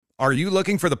Are you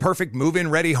looking for the perfect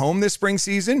move-in ready home this spring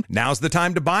season? Now's the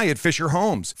time to buy at Fisher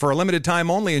Homes. For a limited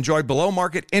time only, enjoy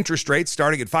below-market interest rates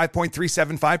starting at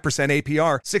 5.375%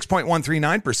 APR,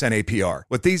 6.139% APR.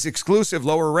 With these exclusive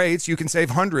lower rates, you can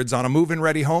save hundreds on a move-in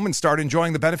ready home and start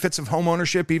enjoying the benefits of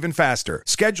homeownership even faster.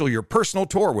 Schedule your personal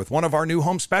tour with one of our new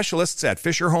home specialists at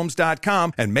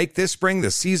FisherHomes.com and make this spring the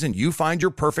season you find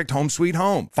your perfect home sweet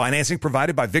home. Financing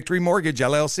provided by Victory Mortgage,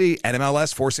 LLC,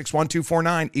 NMLS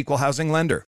 461249, Equal Housing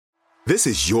Lender. This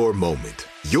is your moment,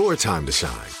 your time to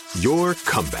shine, your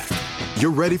comeback.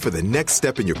 You're ready for the next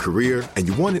step in your career, and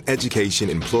you want an education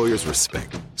employers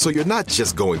respect. So you're not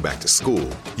just going back to school,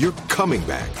 you're coming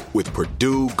back with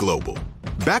Purdue Global.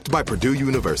 Backed by Purdue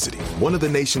University, one of the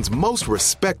nation's most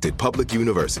respected public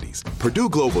universities, Purdue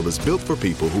Global is built for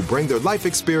people who bring their life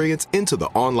experience into the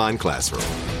online classroom.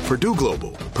 Purdue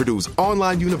Global, Purdue's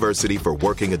online university for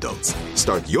working adults.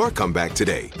 Start your comeback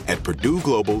today at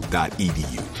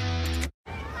purdueglobal.edu.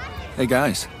 Hey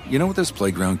guys, you know what this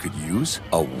playground could use?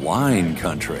 A wine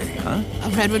country, huh? A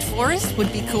redwood forest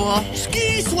would be cool.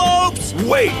 Ski slopes!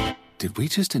 Wait! Did we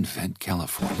just invent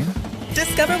California?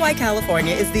 Discover why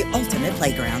California is the ultimate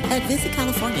playground at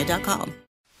visitcalifornia.com.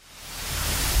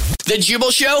 The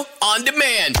Jubal Show on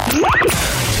demand.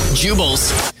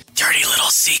 Jubal's dirty little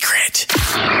secret.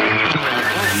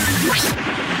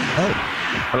 Oh.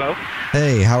 Hello?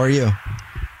 Hey, how are you?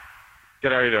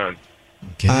 Good, how are you doing?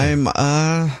 Okay. I'm,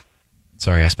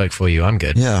 Sorry, I spoke for you. I'm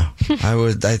good. Yeah. I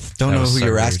don't know who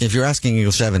you're asking. If you're asking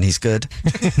Eagle Shevin, he's good.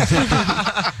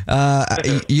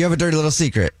 You have a dirty little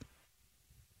secret.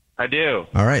 I do.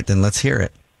 All right, then let's hear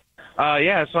it.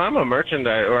 Yeah, so I'm a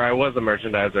I was a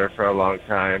merchandiser for a long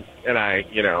time. And I,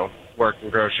 work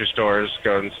in grocery stores,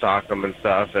 go and stock them and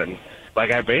stuff. And,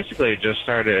 I basically just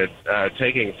started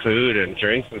taking food and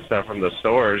drinks and stuff from the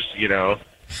stores,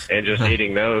 and just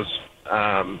eating those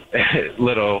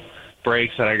little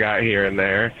breaks that I got here and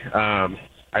there.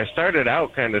 I started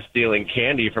out kind of stealing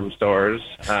candy from stores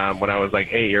when I was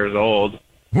 8 years old.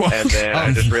 What? And then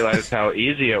I just realized how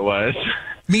easy it was.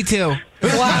 Me too.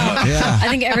 Wow. Yeah. I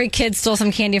think every kid stole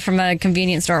some candy from a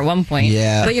convenience store at one point.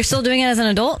 Yeah. But you're still doing it as an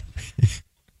adult?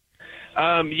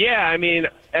 Yeah, I mean,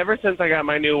 ever since I got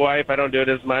my new wife, I don't do it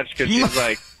as much because she's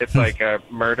it's like a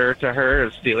murder to her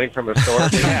of stealing from a store.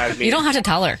 But yeah, I mean, You don't have to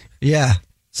tell her. Yeah.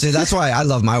 See, that's why I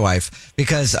love my wife,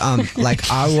 because I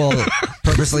will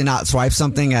purposely not swipe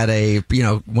something at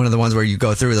one of the ones where you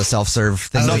go through the self-serve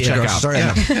thing at the grocery store,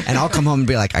 and I'll come home and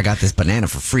be like, I got this banana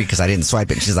for free because I didn't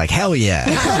swipe it. And she's like, hell yeah.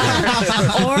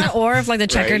 or if the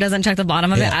checker doesn't check the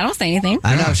bottom of it, I don't say anything.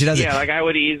 I know, she doesn't. Yeah, I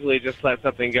would easily just let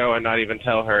something go and not even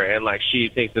tell her, and she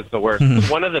thinks it's the worst.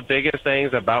 One of the biggest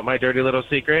things about my dirty little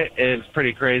secret is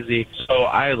pretty crazy. So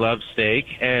I love steak,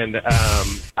 and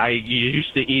I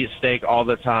used to eat steak all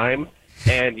the time.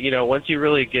 And, once you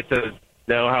really get to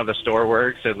know how the store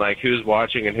works and, who's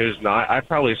watching and who's not, I've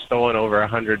probably stolen over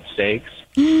 100 steaks.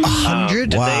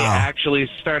 100? Wow. Wow. They actually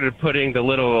started putting the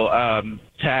little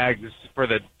tags for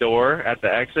the door at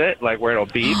the exit, where it'll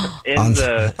beep,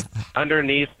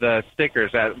 underneath the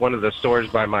stickers at one of the stores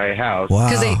by my house.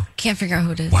 Because they can't figure out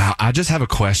who it is. Wow, I just have a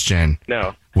question.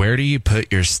 No. Where do you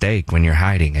put your steak when you're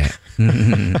hiding it?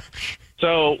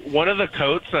 So one of the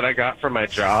coats that I got for my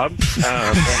job, it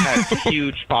had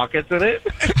huge pockets in it.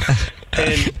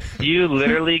 And you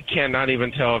literally cannot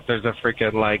even tell if there's a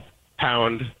freaking,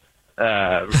 pound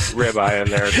ribeye in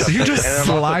there or something. So you just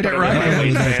slide it right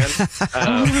in.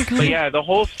 But yeah, the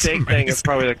whole steak thing is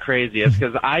probably the craziest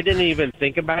because I didn't even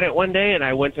think about it one day, and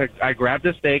I grabbed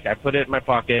a steak, I put it in my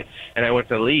pocket, and I went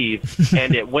to leave,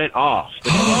 and it went off.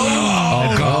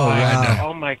 Oh, God.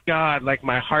 Oh, my God.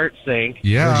 My heart sank.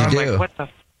 Yeah. I'm like, what the,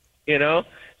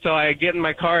 So I get in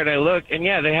my car, and I look, and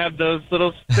yeah, they have those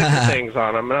little sticker things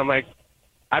on them, and I'm like,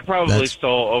 I probably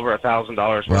stole over $1,000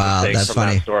 worth of steaks from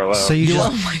that store alone. So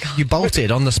you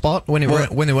bolted on the spot when it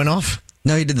went off?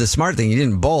 No, you did the smart thing. You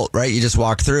didn't bolt, right? You just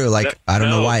walked through. I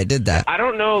don't know why it did that. I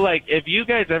don't know, if you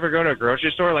guys ever go to a grocery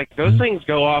store, those things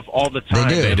go off all the time.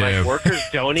 They do. And, workers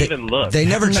don't even look. They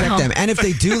never check them. And if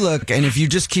they do look, and if you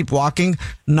just keep walking,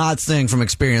 not saying from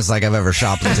experience I've ever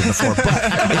shoplifted before, but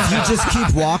if you just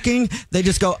keep walking, they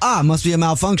just go, must be a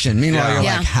malfunction. Meanwhile, you're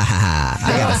like, ha, ha,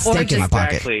 ha, I got a steak in my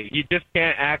pocket. Exactly. You just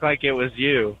can't act like it was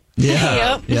you.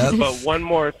 Yeah. Yep. But one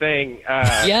more thing.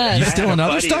 You stealing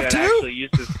other stuff, too?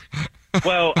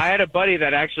 Well, I had a buddy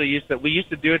that actually we used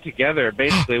to do it together.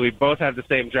 Basically, we both had the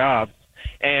same job.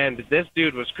 And this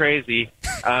dude was crazy.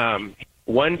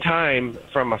 One time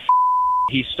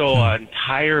he stole an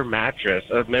entire mattress,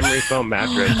 a memory foam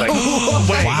mattress. $100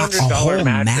 a whole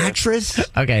mattress. mattress?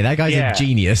 Okay, that guy's a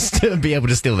genius to be able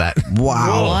to steal that.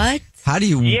 Wow. What? How do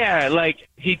you? Yeah, like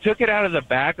he took it out of the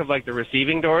back of like the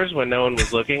receiving doors when no one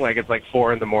was looking. Like it's like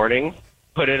 4 a.m.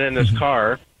 Put it in his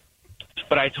car.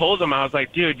 But I told him, I was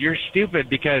like, dude, you're stupid,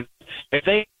 because if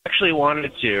they actually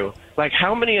wanted to, like,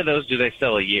 how many of those do they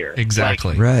sell a year?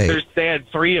 Exactly. Like, Right. They had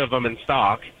 3 of them in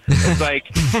stock. It's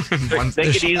like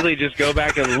they could easily just go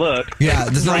back and look. Yeah,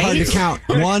 there's not hard to count.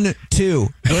 1, 2.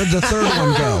 Where'd the third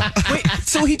one go? Wait,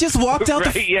 so he just walked out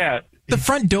the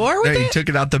front door with He it? took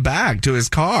it out the back to his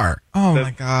car. Oh,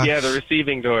 my God. Yeah, the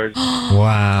receiving doors.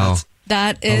 Wow.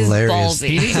 That is Hilarious.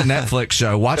 He ballsy. needs a Netflix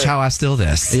show. Watch How I Steal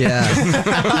This. Yeah. You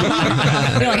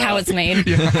know, like how it's made.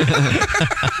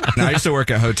 Now, I used to work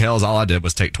at hotels. All I did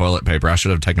was take toilet paper. I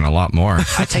should have taken a lot more.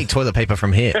 I take toilet paper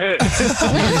from here.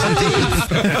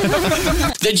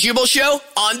 The Jubal Show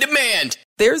on demand.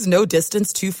 There's no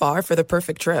distance too far for the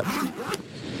perfect trip.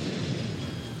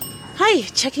 Hi,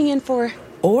 checking in for...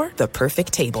 Or the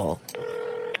perfect table.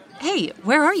 Hey,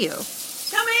 where are you?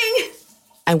 Coming!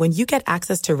 And when you get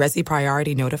access to Resi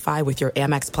Priority Notify with your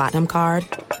Amex Platinum card...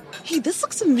 Hey, this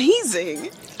looks amazing.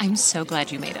 I'm so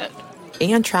glad you made it.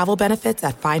 And travel benefits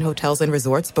at fine hotels and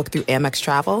resorts booked through Amex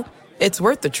Travel, it's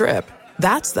worth the trip.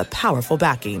 That's the powerful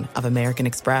backing of American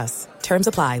Express. Terms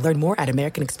apply. Learn more at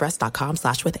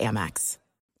americanexpress.com/withAmex.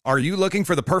 Are you looking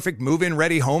for the perfect move-in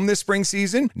ready home this spring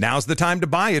season? Now's the time to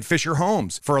buy at Fisher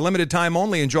Homes. For a limited time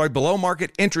only, enjoy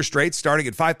below-market interest rates starting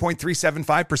at 5.375%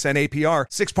 APR,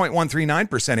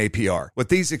 6.139% APR. With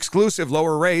these exclusive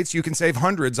lower rates, you can save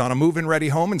hundreds on a move-in ready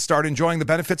home and start enjoying the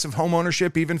benefits of home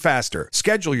ownership even faster.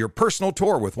 Schedule your personal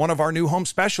tour with one of our new home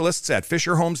specialists at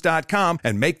FisherHomes.com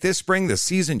and make this spring the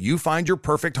season you find your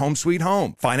perfect home sweet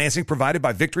home. Financing provided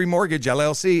by Victory Mortgage,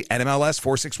 LLC, NMLS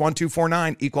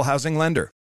 461249, Equal Housing Lender.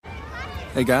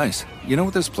 Hey guys, you know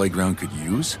what this playground could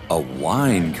use? A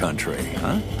wine country,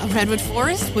 huh? A redwood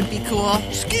forest would be cool.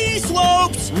 Ski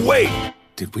slopes! Wait!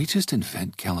 Did we just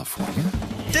invent California?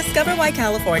 Discover why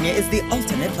California is the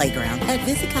ultimate playground at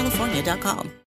visitcalifornia.com.